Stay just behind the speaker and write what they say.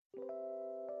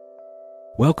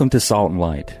Welcome to Salt and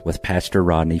Light with Pastor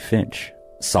Rodney Finch.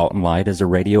 Salt and Light is a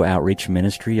radio outreach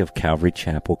ministry of Calvary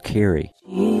Chapel, Cary.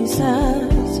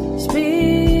 Jesus,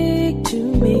 speak to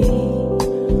me.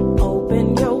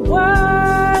 Open your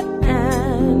word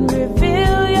and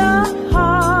reveal your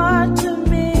heart to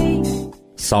me.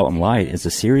 Salt and Light is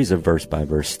a series of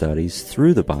verse-by-verse studies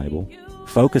through the Bible,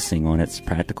 focusing on its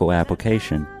practical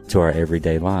application to our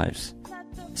everyday lives.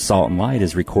 Salt and Light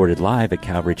is recorded live at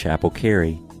Calvary Chapel,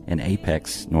 Cary in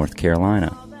Apex, North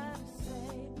Carolina.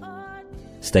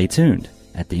 Stay tuned.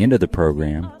 At the end of the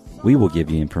program, we will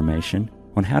give you information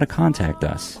on how to contact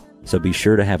us, so be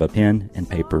sure to have a pen and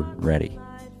paper ready.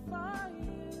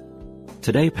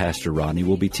 Today, Pastor Rodney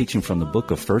will be teaching from the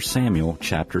book of 1 Samuel,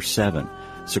 chapter 7,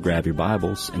 so grab your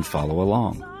Bibles and follow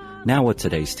along. Now with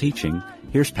today's teaching,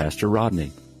 here's Pastor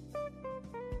Rodney.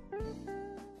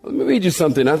 Let me read you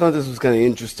something. I thought this was kind of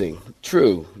interesting.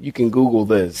 True. You can Google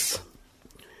this.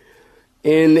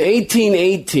 In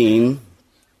 1818,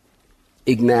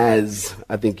 Ignaz,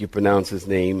 I think you pronounce his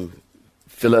name,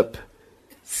 Philip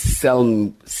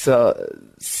Semmelweis.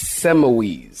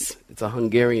 It's a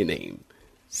Hungarian name.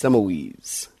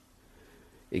 Semmelweis.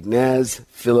 Ignaz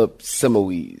Philip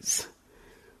Semmelweis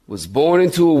was born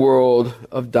into a world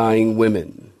of dying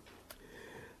women.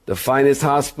 The finest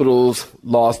hospitals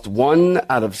lost 1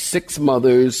 out of 6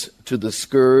 mothers to the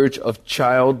scourge of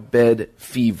childbed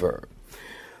fever.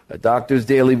 A doctor's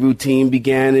daily routine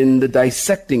began in the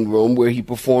dissecting room where he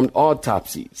performed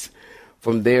autopsies.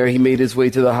 From there, he made his way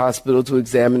to the hospital to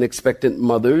examine expectant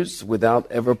mothers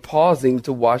without ever pausing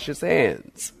to wash his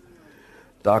hands.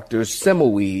 Dr.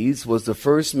 Semmelweis was the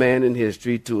first man in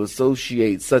history to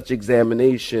associate such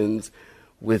examinations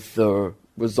with the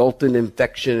resultant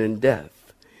infection and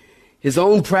death. His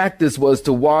own practice was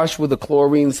to wash with a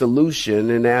chlorine solution,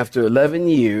 and after 11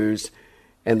 years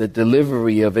and the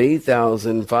delivery of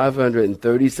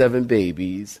 8,537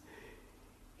 babies,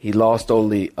 he lost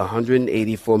only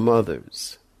 184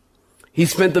 mothers. He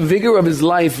spent the vigor of his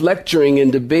life lecturing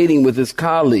and debating with his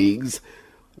colleagues.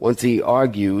 Once he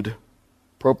argued,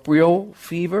 puerperal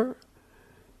fever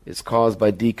is caused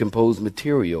by decomposed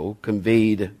material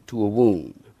conveyed to a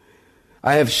wound.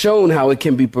 I have shown how it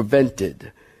can be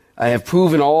prevented. I have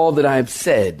proven all that I have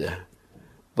said.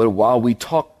 But while we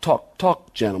talk,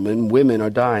 gentlemen, women are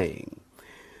dying.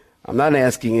 I'm not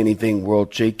asking anything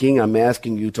world-shaking. I'm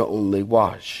asking you to only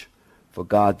wash. For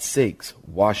God's sakes,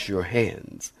 wash your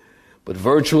hands. But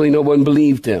virtually no one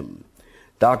believed him.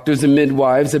 Doctors and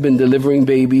midwives have been delivering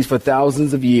babies for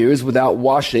thousands of years without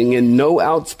washing, and no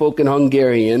outspoken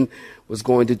Hungarian was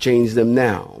going to change them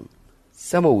now.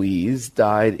 Semmelweis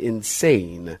died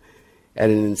insane at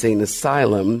an insane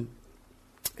asylum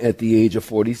at the age of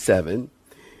 47.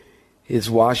 His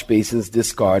wash basins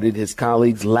discarded, his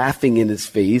colleagues laughing in his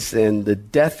face, and the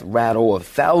death rattle of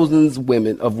thousands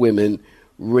of women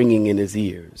ringing in his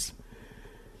ears.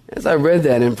 As I read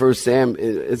that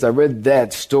as I read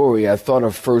that story, I thought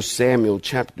of 1 Samuel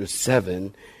chapter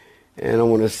 7, and I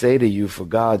want to say to you, for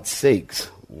God's sakes,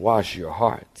 wash your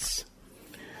hearts.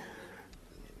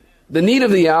 The need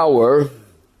of the hour,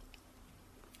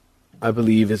 I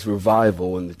believe, is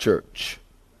revival in the church.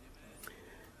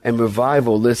 And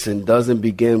revival, listen, doesn't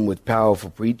begin with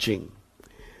powerful preaching.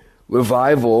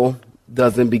 Revival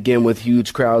doesn't begin with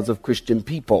huge crowds of Christian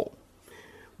people.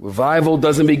 Revival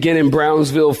doesn't begin in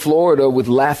Brownsville, Florida, with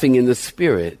laughing in the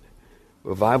spirit.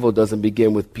 Revival doesn't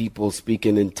begin with people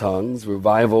speaking in tongues.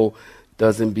 Revival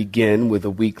doesn't begin with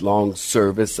a week-long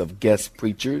service of guest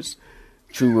preachers.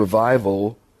 True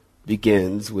revival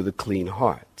begins with a clean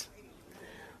heart.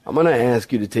 I'm going to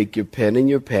ask you to take your pen and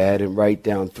your pad and write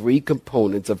down 3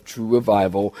 components of true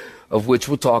revival, of which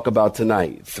we'll talk about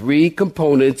tonight. 3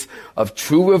 components of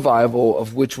true revival,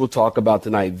 of which we'll talk about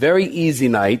tonight. Very easy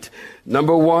night.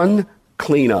 Number 1,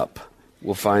 clean up.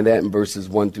 We'll find that in verses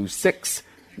 1 through 6.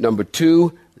 Number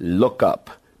 2, look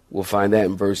up. We'll find that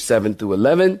in verse 7 through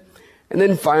 11. And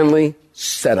then finally,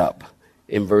 set up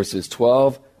in verses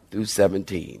 12 through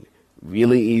 17.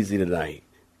 Really easy tonight.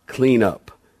 Clean up.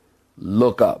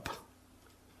 Look up,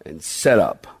 and set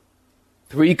up.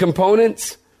 3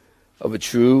 components of a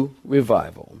true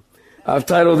revival. I've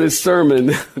titled this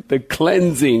sermon, The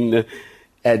Cleansing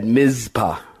at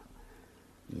Mizpah.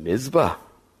 Mizpah?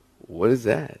 What is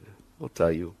that? I'll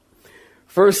tell you.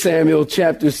 1 Samuel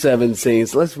chapter 7,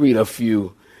 saints. Let's read a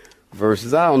few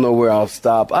verses. I don't know where I'll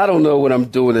stop. I don't know what I'm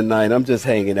doing tonight. I'm just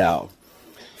hanging out.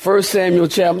 1 Samuel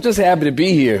chapter, I'm just happy to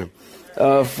be here.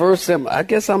 First, I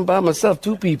guess I'm by myself,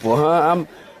 2 people, huh?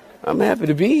 I'm happy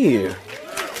to be here.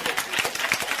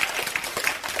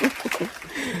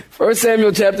 1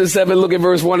 Samuel chapter 7, look at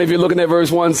verse 1. If you're looking at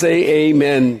verse 1, say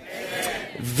amen.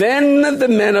 Then the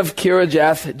men of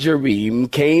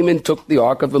Kirjath-jearim came and took the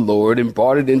ark of the Lord and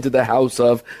brought it into the house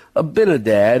of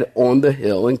Abinadab on the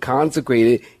hill and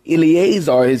consecrated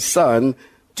Eleazar his son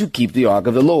to keep the ark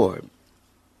of the Lord.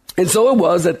 And so it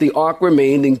was that the ark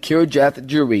remained in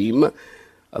Kirjath-jearim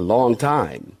a long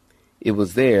time. It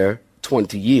was there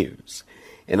 20 years.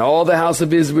 And all the house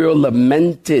of Israel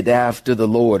lamented after the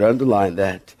Lord. Underline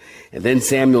that. And then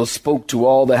Samuel spoke to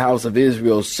all the house of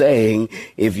Israel, saying,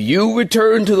 if you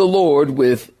return to the Lord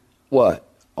with what?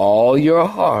 All your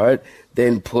heart,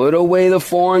 then put away the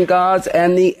foreign gods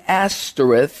and the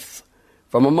Ashtoreths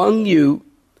from among you,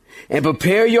 and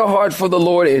prepare your heart for the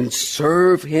Lord and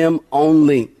serve him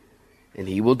only, and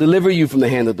he will deliver you from the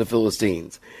hand of the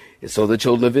Philistines. And so the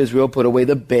children of Israel put away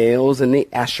the Baals and the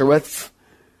Ashtoreths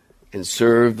and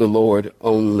served the Lord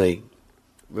only.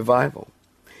 Revival.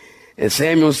 And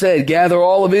Samuel said, gather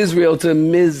all of Israel to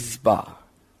Mizpah,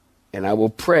 and I will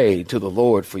pray to the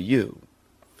Lord for you.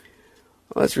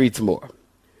 Well, let's read some more.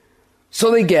 So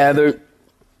they gathered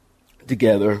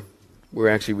together. We're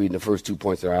actually reading the first 2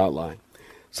 points of our outline.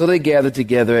 So they gathered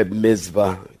together at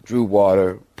Mizpah, drew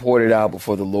water, poured it out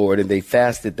before the Lord, and they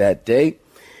fasted that day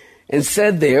and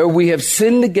said there, we have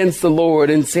sinned against the Lord.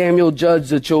 And Samuel judged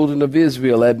the children of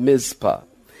Israel at Mizpah.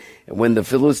 And when the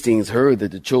Philistines heard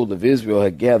that the children of Israel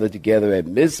had gathered together at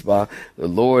Mizpah, the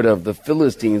Lord of the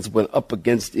Philistines went up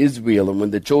against Israel. And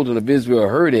when the children of Israel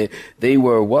heard it, they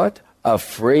were what?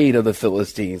 Afraid of the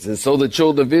Philistines. And so the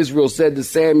children of Israel said to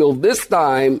Samuel, this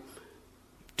time,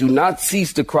 do not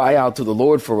cease to cry out to the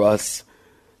Lord for us,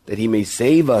 that he may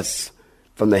save us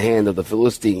from the hand of the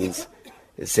Philistines.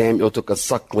 And Samuel took a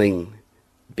suckling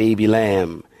baby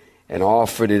lamb and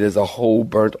offered it as a whole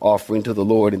burnt offering to the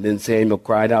Lord. And then Samuel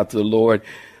cried out to the Lord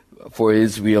for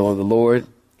Israel, and the Lord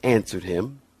answered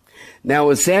him. Now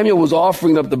as Samuel was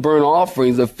offering up the burnt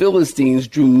offerings, the Philistines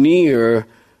drew near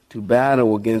to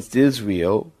battle against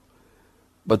Israel.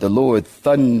 But the Lord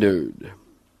thundered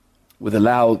with a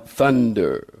loud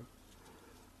thunder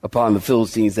upon the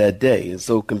Philistines that day, and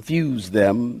so confused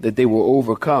them that they were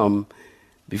overcome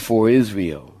before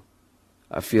Israel.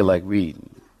 I feel like reading.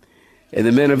 And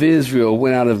the men of Israel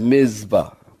went out of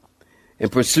Mizpah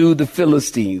and pursued the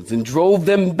Philistines and drove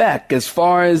them back as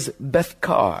far as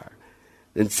Bethkar.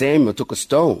 Then Samuel took a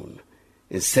stone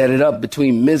and set it up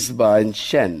between Mizpah and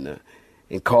Shen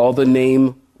and called the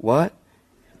name what?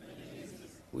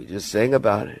 We just sang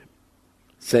about it.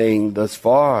 Saying, thus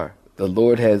far, the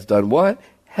Lord has done what?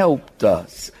 Helped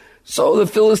us. So the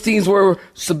Philistines were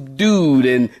subdued,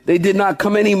 and they did not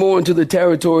come any more into the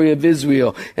territory of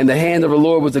Israel. And the hand of the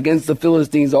Lord was against the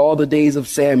Philistines all the days of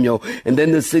Samuel. And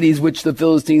then the cities which the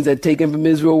Philistines had taken from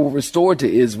Israel were restored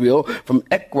to Israel, from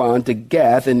Ekron to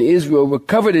Gath, and Israel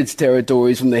recovered its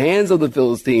territories from the hands of the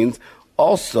Philistines.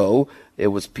 Also,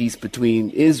 there was peace between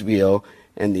Israel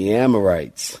and the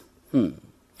Amorites. And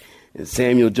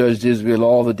Samuel judged Israel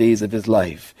all the days of his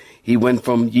life. He went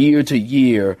from year to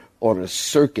year on a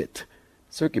circuit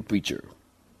preacher,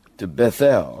 to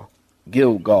Bethel,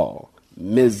 Gilgal,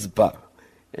 Mizpah,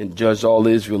 and judged all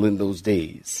Israel in those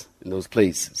days, in those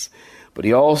places. But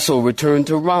he also returned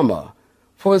to Ramah,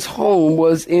 for his home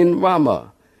was in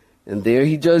Ramah. And there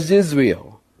he judged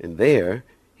Israel, and there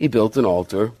he built an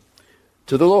altar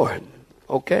to the Lord.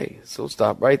 Okay, so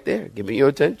stop right there. Give me your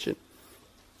attention.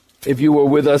 If you were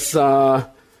with us,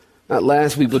 not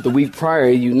last week, but the week prior,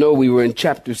 you know we were in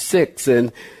chapter 6,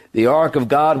 and the ark of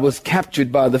God was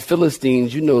captured by the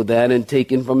Philistines, you know that, and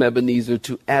taken from Ebenezer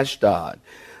to Ashdod.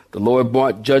 The Lord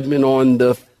brought judgment on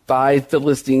the 5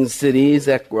 Philistine cities,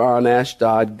 Ekron,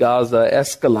 Ashdod, Gaza,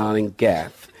 Askelon, and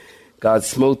Gath. God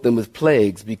smote them with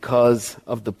plagues. Because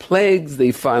of the plagues,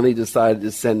 they finally decided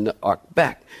to send the ark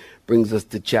back. Brings us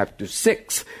to chapter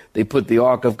 6. They put the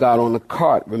ark of God on a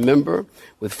cart, remember,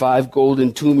 with 5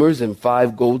 golden tumors and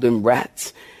 5 golden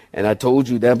rats. And I told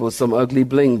you that was some ugly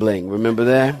bling bling. Remember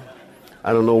that?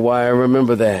 I don't know why I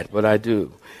remember that, but I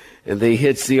do. And they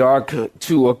hitched the ark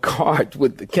to a cart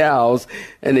with the cows,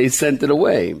 and they sent it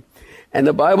away. And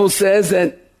the Bible says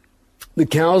that the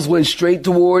cows went straight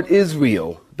toward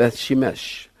Israel, Beth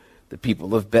Shemesh. The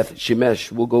people of Beth Shemesh,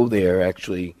 we'll go there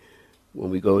actually when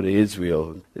we go to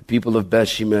Israel. The people of Beth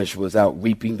Shemesh was out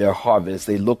reaping their harvest.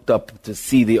 They looked up to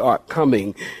see the ark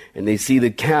coming, and they see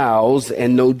the cows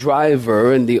and no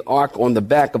driver and the ark on the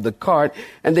back of the cart,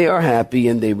 and they are happy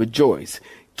and they rejoice.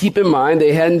 Keep in mind,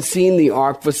 they hadn't seen the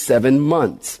ark for 7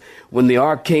 months. When the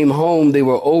ark came home, they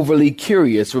were overly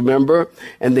curious, remember?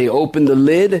 And they opened the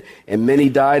lid, and many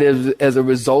died as a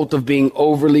result of being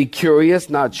overly curious.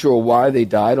 Not sure why they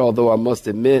died, although I must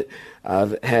admit,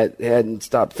 I hadn't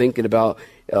stopped thinking about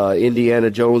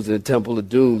Indiana Jones and the Temple of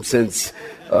Doom since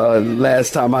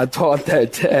last time I taught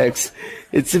that text.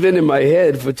 It's been in my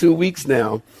head for 2 weeks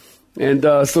now. And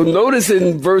so notice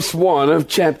in verse 1 of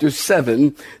chapter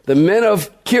 7, the men of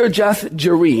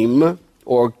Kirjath-Jearim,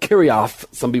 or Kiriath,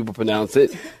 some people pronounce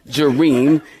it,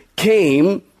 Jearim,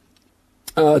 came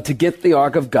to get the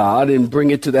ark of God and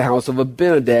bring it to the house of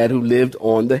Abinadab, who lived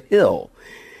on the hill.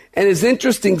 And it's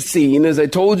interesting scene, as I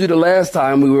told you the last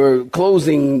time we were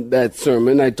closing that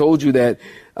sermon, I told you that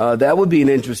that would be an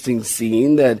interesting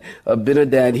scene, that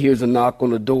Abinadab hears a knock on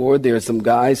the door. There are some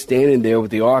guys standing there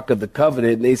with the Ark of the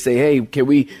Covenant, and they say, hey, can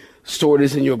we store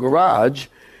this in your garage?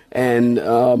 And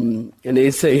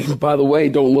they say, by the way,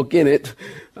 don't look in it,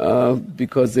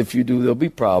 because if you do, there'll be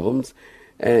problems.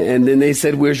 And then they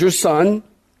said, where's your son?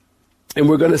 And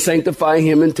we're going to sanctify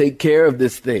him and take care of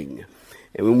this thing.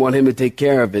 And we want him to take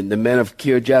care of it. And the men of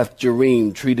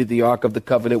Kirjath-Jearim treated the Ark of the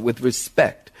Covenant with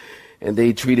respect. And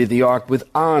they treated the ark with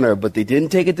honor, but they didn't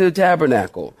take it to the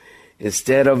tabernacle.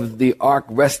 Instead of the ark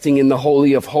resting in the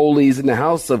Holy of Holies in the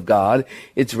house of God,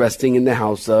 it's resting in the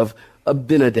house of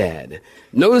Abinadab.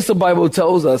 Notice the Bible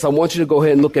tells us, I want you to go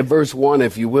ahead and look at verse 1,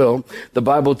 if you will. The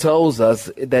Bible tells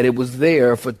us that it was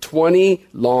there for 20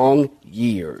 long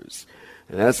years.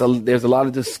 And there's a lot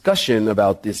of discussion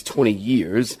about this 20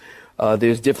 years.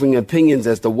 There's differing opinions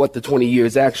as to what the 20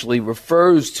 years actually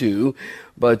refers to.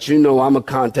 But you know, I'm a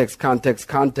context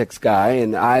guy,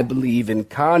 and I believe in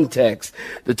context.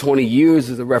 The 20 years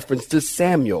is a reference to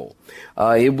Samuel.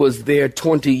 It was there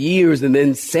 20 years, and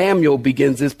then Samuel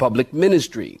begins his public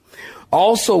ministry.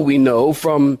 Also, we know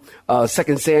from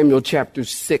 2 Samuel chapter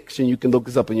 6, and you can look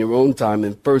this up in your own time,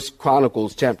 in 1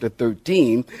 Chronicles chapter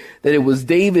 13, that it was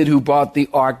David who brought the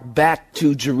ark back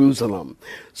to Jerusalem.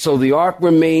 So the ark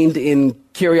remained in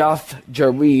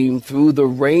Kiriath-Jearim through the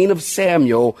reign of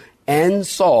Samuel and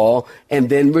Saul, and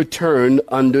then returned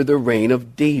under the reign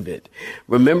of David.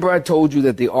 Remember, I told you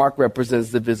that the ark represents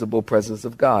the visible presence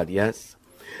of God, yes?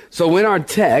 So in our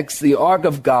text, the ark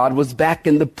of God was back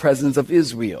in the presence of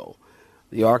Israel.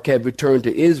 The ark had returned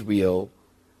to Israel,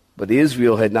 but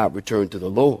Israel had not returned to the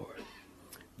Lord.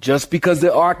 Just because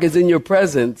the ark is in your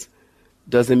presence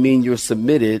doesn't mean you're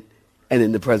submitted and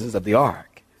in the presence of the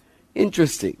ark.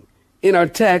 Interesting. In our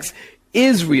text,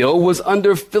 Israel was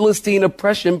under Philistine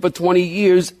oppression for 20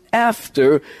 years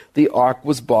after the ark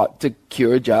was brought to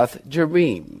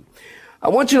Kirjath-Jearim. I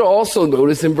want you to also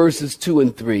notice in verses 2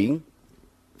 and 3,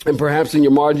 and perhaps in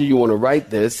your margin you want to write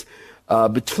this,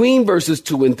 between verses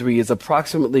 2 and 3 is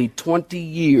approximately 20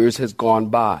 years has gone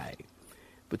by.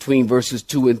 Between verses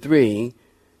 2 and 3,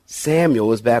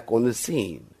 Samuel is back on the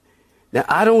scene. Now,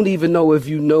 I don't even know if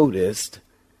you noticed,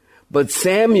 but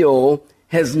Samuel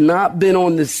has not been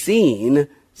on the scene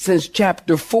since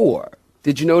chapter 4.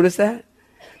 Did you notice that?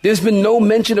 There's been no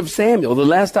mention of Samuel. The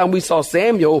last time we saw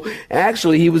Samuel,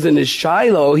 actually, he was in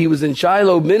Shiloh. He was in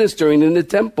Shiloh ministering in the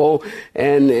temple.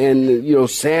 And you know,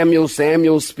 Samuel,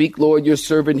 speak, Lord, your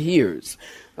servant hears.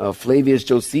 Flavius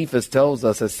Josephus tells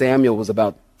us that Samuel was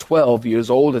about 12 years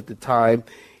old at the time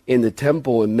in the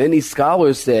temple. And many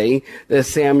scholars say that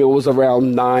Samuel was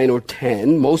around 9 or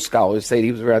 10. Most scholars say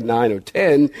he was around 9 or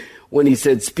 10 when he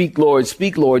said, speak,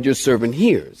 Lord, your servant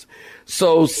hears.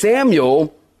 So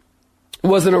Samuel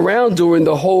wasn't around during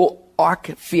the whole ark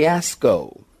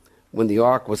fiasco. When the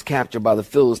ark was captured by the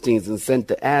Philistines and sent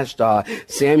to Ashdod,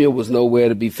 Samuel was nowhere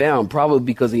to be found, probably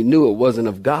because he knew it wasn't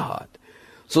of God.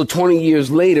 So 20 years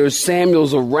later,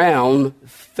 Samuel's around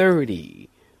 30,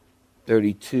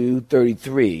 32,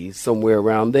 33, somewhere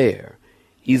around there.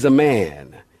 He's a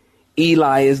man.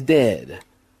 Eli is dead.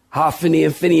 Hophni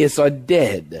and Phinehas are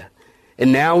dead.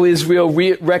 And now Israel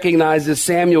recognizes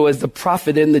Samuel as the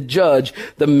prophet and the judge,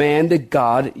 the man that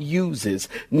God uses.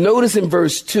 Notice in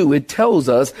verse 2, it tells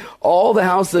us all the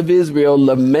house of Israel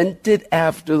lamented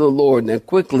after the Lord. Now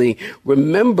quickly,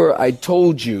 remember I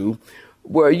told you,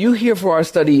 were you here for our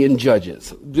study in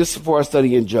Judges? Just for our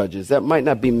study in Judges. That might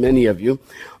not be many of you.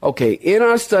 Okay, in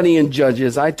our study in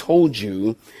Judges, I told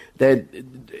you that,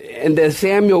 and the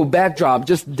Samuel backdrop,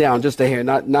 just a hair,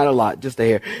 not a lot, just a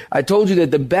hair. I told you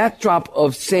that the backdrop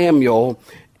of Samuel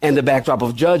and the backdrop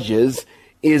of Judges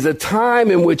is a time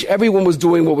in which everyone was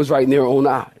doing what was right in their own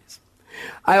eyes.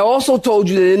 I also told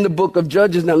you that in the book of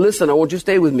Judges, now listen, I want you to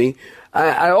stay with me.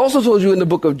 I also told you in the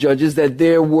book of Judges that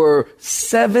there were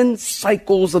 7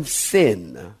 cycles of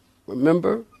sin.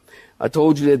 Remember? I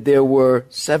told you that there were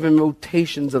 7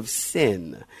 rotations of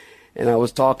sin. And I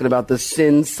was talking about the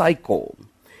sin cycle.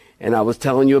 And I was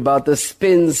telling you about the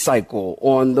spin cycle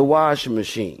on the washing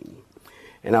machine.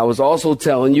 And I was also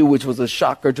telling you, which was a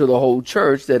shocker to the whole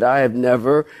church, that I have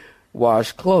never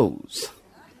washed clothes.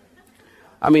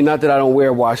 I mean, not that I don't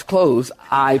wear washed clothes.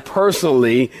 I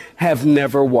personally have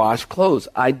never washed clothes.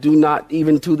 I do not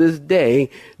even to this day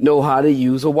know how to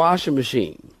use a washing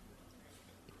machine.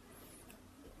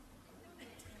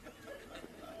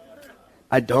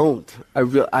 I don't.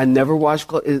 I never wash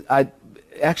clothes.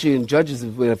 Actually, in Judges,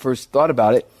 when I first thought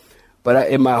about it, but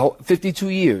in my whole 52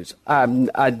 years, I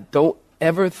don't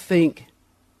ever think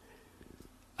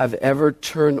I've ever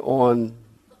turned on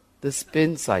the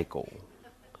spin cycle.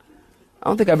 I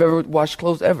don't think I've ever washed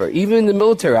clothes ever. Even in the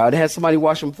military, I'd had somebody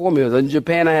wash them for me. In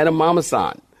Japan, I had a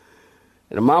mama-san.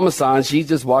 And a mama-san, she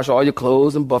just wash all your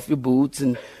clothes and buff your boots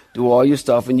and do all your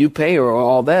stuff, and you pay her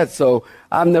all that. So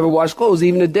I've never washed clothes,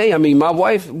 even today. I mean, my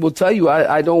wife will tell you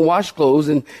I don't wash clothes,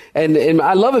 and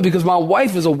I love it because my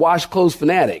wife is a wash clothes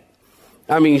fanatic.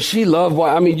 I mean, she loves,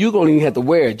 you don't even have to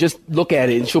wear it. Just look at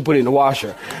it, and she'll put it in the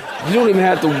washer. You don't even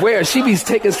have to wear it. She be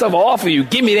taking stuff off of you.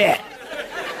 Give me that.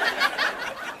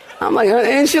 I'm like,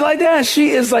 and she like that?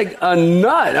 She is like a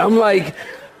nut. I'm like,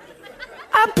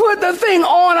 I put the thing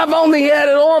on. I've only had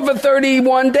it on for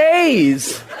 31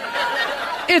 days.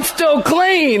 It's still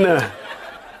clean.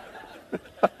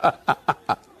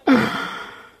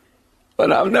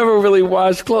 But I've never really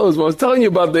washed clothes. When I was telling you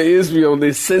about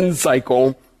the sin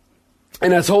cycle,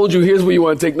 and I told you, here's where you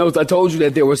want to take notes. I told you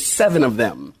that there were 7 of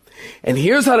them. And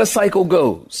here's how the cycle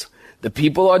goes. The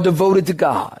people are devoted to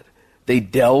God. They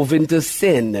delve into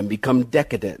sin and become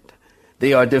decadent.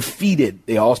 They are defeated.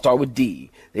 They all start with D.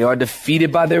 They are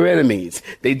defeated by their enemies.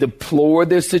 They deplore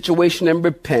their situation and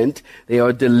repent. They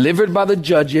are delivered by the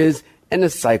judges, and the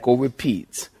cycle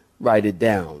repeats. Write it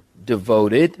down.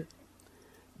 Devoted,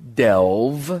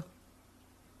 delve,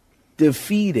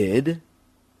 defeated,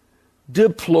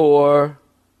 deplore,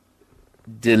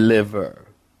 deliver.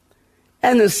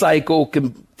 And the cycle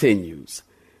continues.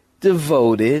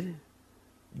 Devoted,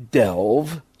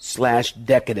 delve /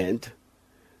 decadent,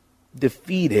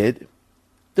 defeated,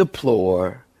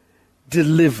 deplore,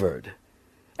 delivered.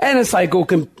 And the cycle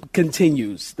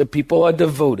continues. The people are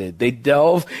devoted. They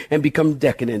delve and become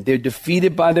decadent. They're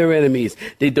defeated by their enemies.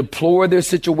 They deplore their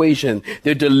situation.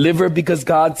 They're delivered because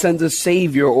God sends a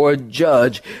savior or a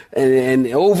judge. And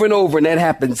over and over. And that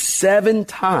happens 7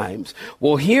 times.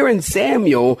 Well, here in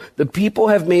Samuel, the people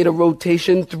have made a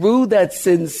rotation through that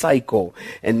sin cycle.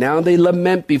 And now they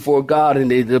lament before God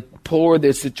and they deplore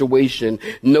their situation.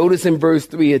 Notice in verse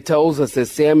 3, it tells us that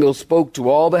Samuel spoke to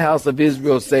all the house of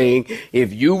Israel saying,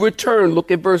 if you return,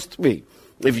 look at verse 3.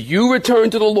 If you return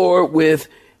to the Lord with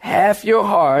half your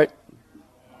heart,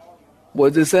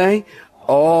 what does it say?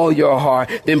 All your heart.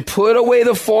 Then put away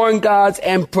the foreign gods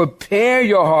and prepare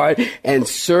your heart and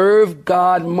serve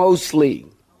God mostly.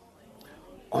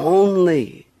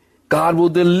 Only. God will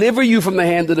deliver you from the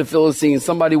hand of the Philistines.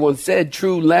 Somebody once said,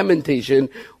 true lamentation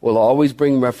will always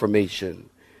bring reformation.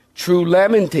 True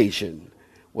lamentation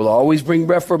will always bring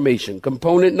reformation.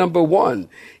 Component number 1,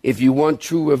 if you want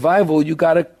true revival, you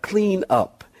got to clean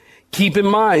up. Keep in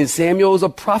mind, Samuel is a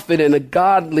prophet and a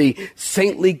godly,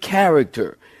 saintly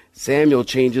character. Samuel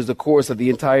changes the course of the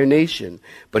entire nation,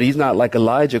 but he's not like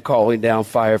Elijah calling down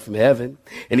fire from heaven.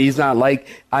 And he's not like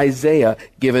Isaiah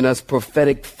giving us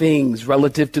prophetic things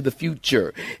relative to the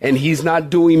future. And he's not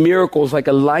doing miracles like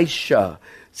Elisha.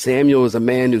 Samuel is a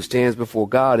man who stands before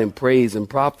God and prays and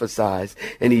prophesies.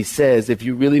 And he says, if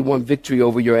you really want victory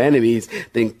over your enemies,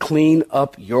 then clean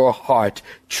up your heart.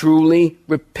 Truly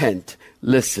repent.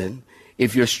 Listen,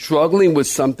 if you're struggling with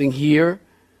something, here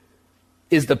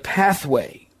is the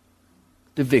pathway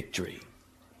to victory.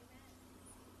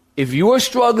 If you are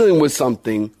struggling with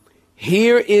something,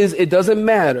 here is, it doesn't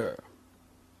matter.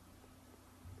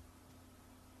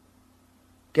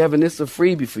 Kevin, this is a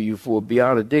freebie for you for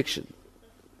Beyond Addiction.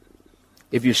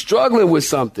 If you're struggling with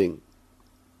something,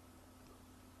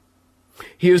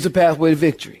 here's the pathway to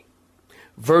victory.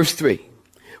 Verse 3.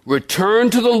 Return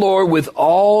to the Lord with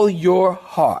all your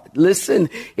heart. Listen,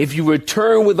 if you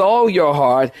return with all your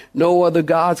heart, no other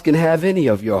gods can have any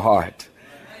of your heart.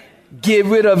 Get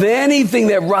rid of anything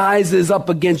that rises up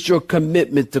against your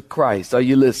commitment to Christ. Are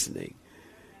you listening?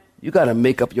 You got to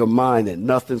make up your mind that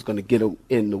nothing's going to get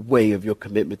in the way of your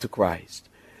commitment to Christ.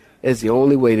 It's the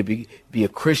only way to be a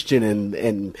Christian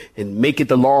and make it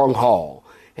the long haul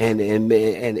and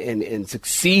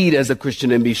succeed as a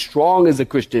Christian and be strong as a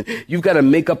Christian. You've got to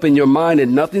make up in your mind that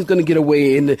nothing's going to get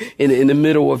away in the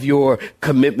middle of your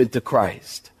commitment to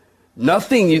Christ.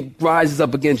 Nothing rises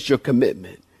up against your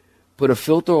commitment. Put a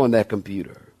filter on that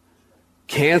computer.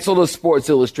 Cancel the Sports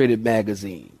Illustrated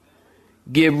magazine.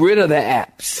 Get rid of the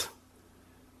apps.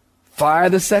 Fire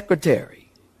the secretary.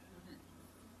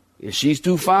 If she's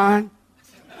too fine,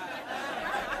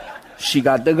 she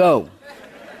got to go.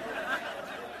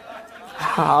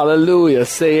 Hallelujah.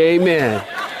 Say amen.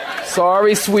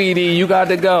 Sorry, sweetie, you got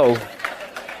to go.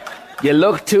 You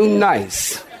look too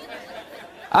nice.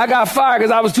 I got fired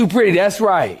because I was too pretty. That's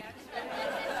right.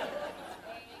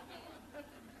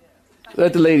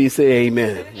 Let the lady say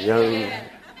amen.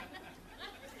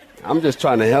 I'm just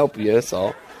trying to help you, that's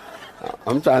all.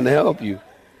 I'm trying to help you.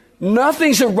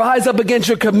 Nothing should rise up against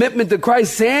your commitment to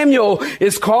Christ. Samuel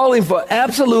is calling for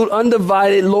absolute,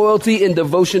 undivided loyalty and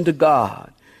devotion to God.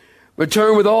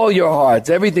 Return with all your hearts.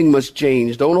 Everything must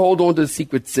change. Don't hold on to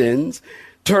secret sins.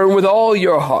 Turn with all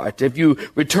your heart. If you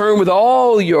return with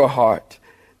all your heart,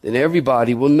 then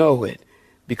everybody will know it,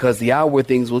 because the outward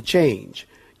things will change.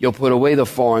 You'll put away the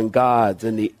foreign gods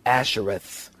and the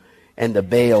Ashereths and the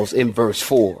Baals in verse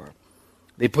 4.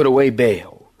 They put away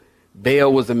Baal.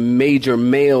 Baal was a major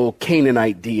male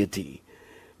Canaanite deity.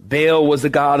 Baal was the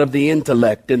god of the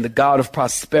intellect and the god of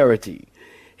prosperity.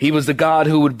 He was the god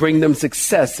who would bring them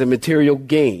success and material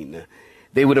gain.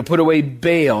 They would have put away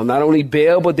Baal. Not only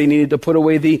Baal, but they needed to put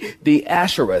away the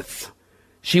Ashereth.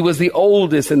 She was the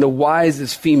oldest and the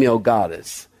wisest female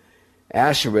goddess.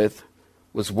 Ashereth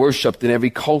was worshipped in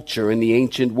every culture in the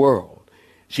ancient world.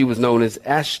 She was known as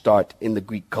Ashtart in the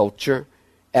Greek culture,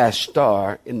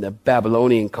 Ashtar in the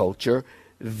Babylonian culture,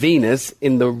 Venus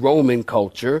in the Roman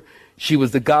culture. She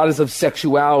was the goddess of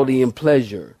sexuality and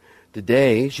pleasure.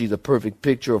 Today, she's a perfect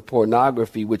picture of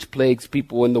pornography, which plagues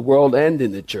people in the world and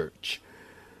in the church.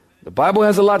 The Bible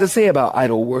has a lot to say about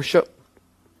idol worship,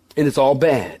 and it's all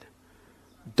bad.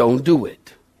 Don't do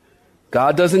it.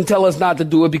 God doesn't tell us not to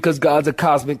do it because God's a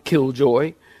cosmic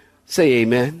killjoy. Say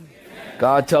amen.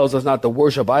 God tells us not to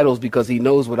worship idols because he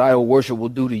knows what idol worship will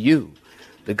do to you.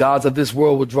 The gods of this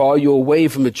world will draw you away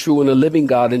from the true and the living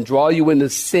God and draw you into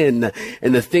sin.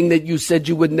 And the thing that you said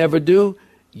you would never do,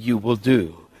 you will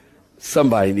do.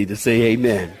 Somebody need to say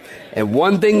amen. And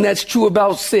one thing that's true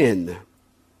about sin,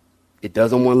 it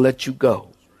doesn't want to let you go.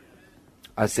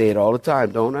 I say it all the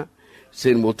time, don't I?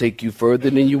 Sin will take you further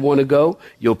than you want to go.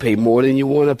 You'll pay more than you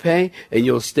want to pay. And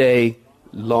you'll stay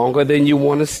longer than you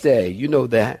want to stay. You know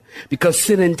that. Because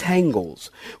sin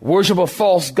entangles. Worship of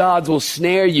false gods will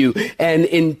snare you and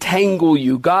entangle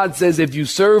you. God says if you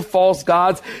serve false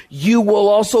gods, you will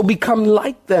also become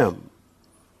like them.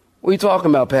 What are you talking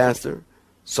about, Pastor?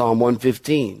 Psalm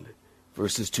 115,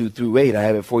 verses 2 through 8. I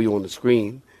have it for you on the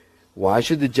screen. Why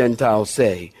should the Gentiles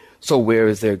say, so where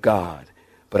is their God?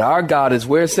 But our God is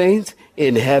where, saints?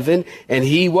 In heaven. And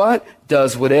he what?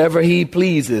 Does whatever he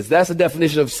pleases. That's the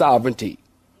definition of sovereignty.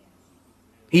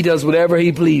 He does whatever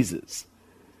he pleases.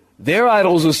 Their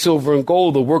idols are silver and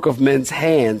gold, the work of men's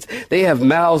hands. They have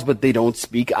mouths, but they don't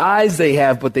speak. Eyes they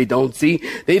have, but they don't see.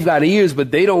 They've got ears,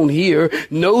 but they don't hear.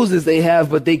 Noses they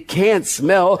have, but they can't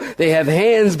smell. They have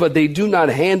hands, but they do not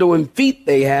handle. And feet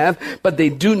they have, but they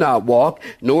do not walk.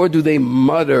 Nor do they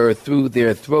mutter through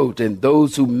their throat. And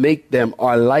those who make them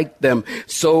are like them.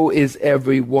 So is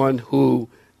everyone who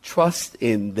trusts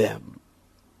in them.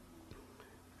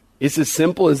 It's as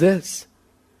simple as this.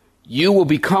 You will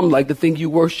become like the thing you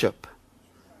worship.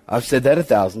 I've said that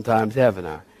 1,000 times, haven't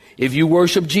I? If you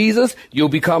worship Jesus, you'll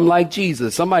become like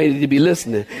Jesus. Somebody need to be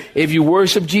listening. If you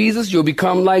worship Jesus, you'll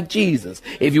become like Jesus.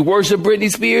 If you worship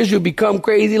Britney Spears, you'll become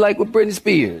crazy like with Britney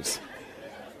Spears.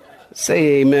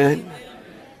 Say amen.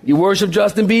 You worship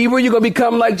Justin Bieber, you're going to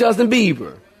become like Justin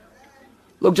Bieber.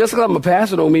 Look, just because I'm a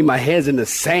pastor don't mean my head's in the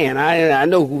sand. I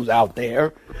know who's out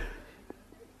there.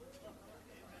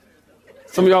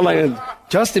 Some of y'all like,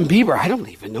 Justin Bieber, I don't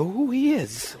even know who he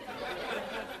is.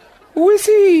 Who is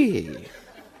he?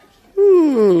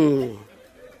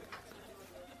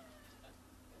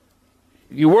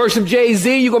 You worship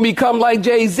Jay-Z, you're going to become like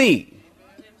Jay-Z.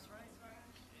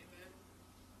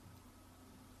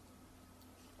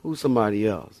 Who's somebody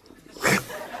else?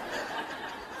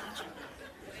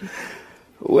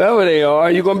 Whoever they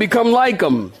are, you're going to become like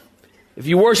them. If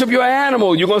you worship your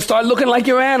animal, you're going to start looking like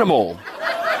your animal.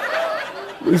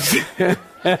 We've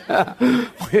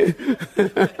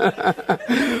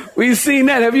seen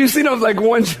that. Have you seen those like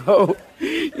one show?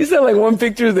 You said like one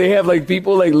picture they have like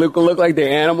people like look like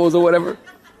they're animals or whatever.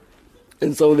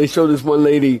 And so they showed this one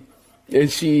lady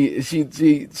and she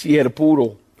had a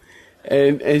poodle.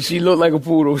 And she looked like a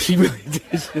poodle. She really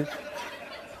did.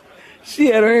 She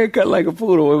had her hair cut like a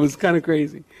poodle. It was kind of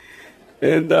crazy.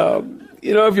 And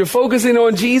if you're focusing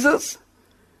on Jesus,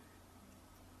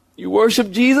 you worship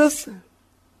Jesus,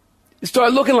 you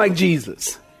start looking like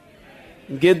Jesus.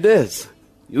 And get this.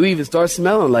 You even start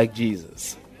smelling like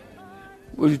Jesus.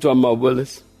 What are you talking about,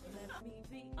 Willis?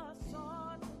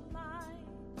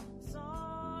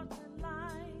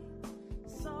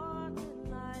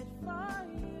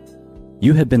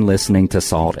 You have been listening to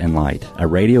Salt and Light, a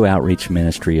radio outreach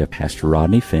ministry of Pastor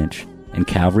Rodney Finch and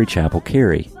Calvary Chapel,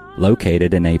 Cary,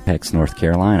 located in Apex, North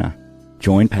Carolina.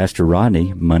 Join Pastor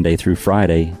Rodney Monday through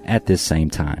Friday at this same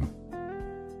time.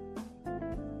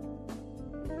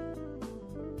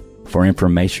 For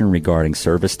information regarding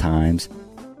service times,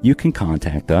 you can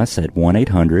contact us at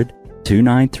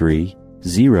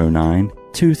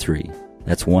 1-800-293-0923.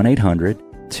 That's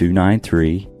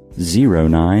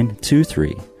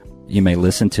 1-800-293-0923. You may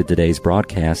listen to today's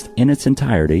broadcast in its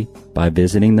entirety by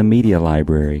visiting the media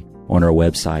library on our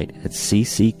website at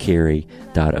cccary.org.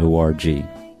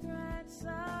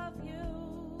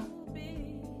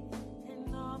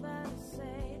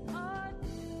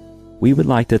 We would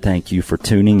like to thank you for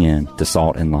tuning in to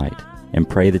Salt and Light and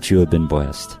pray that you have been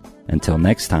blessed. Until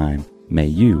next time, may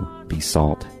you be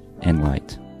salt and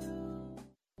light.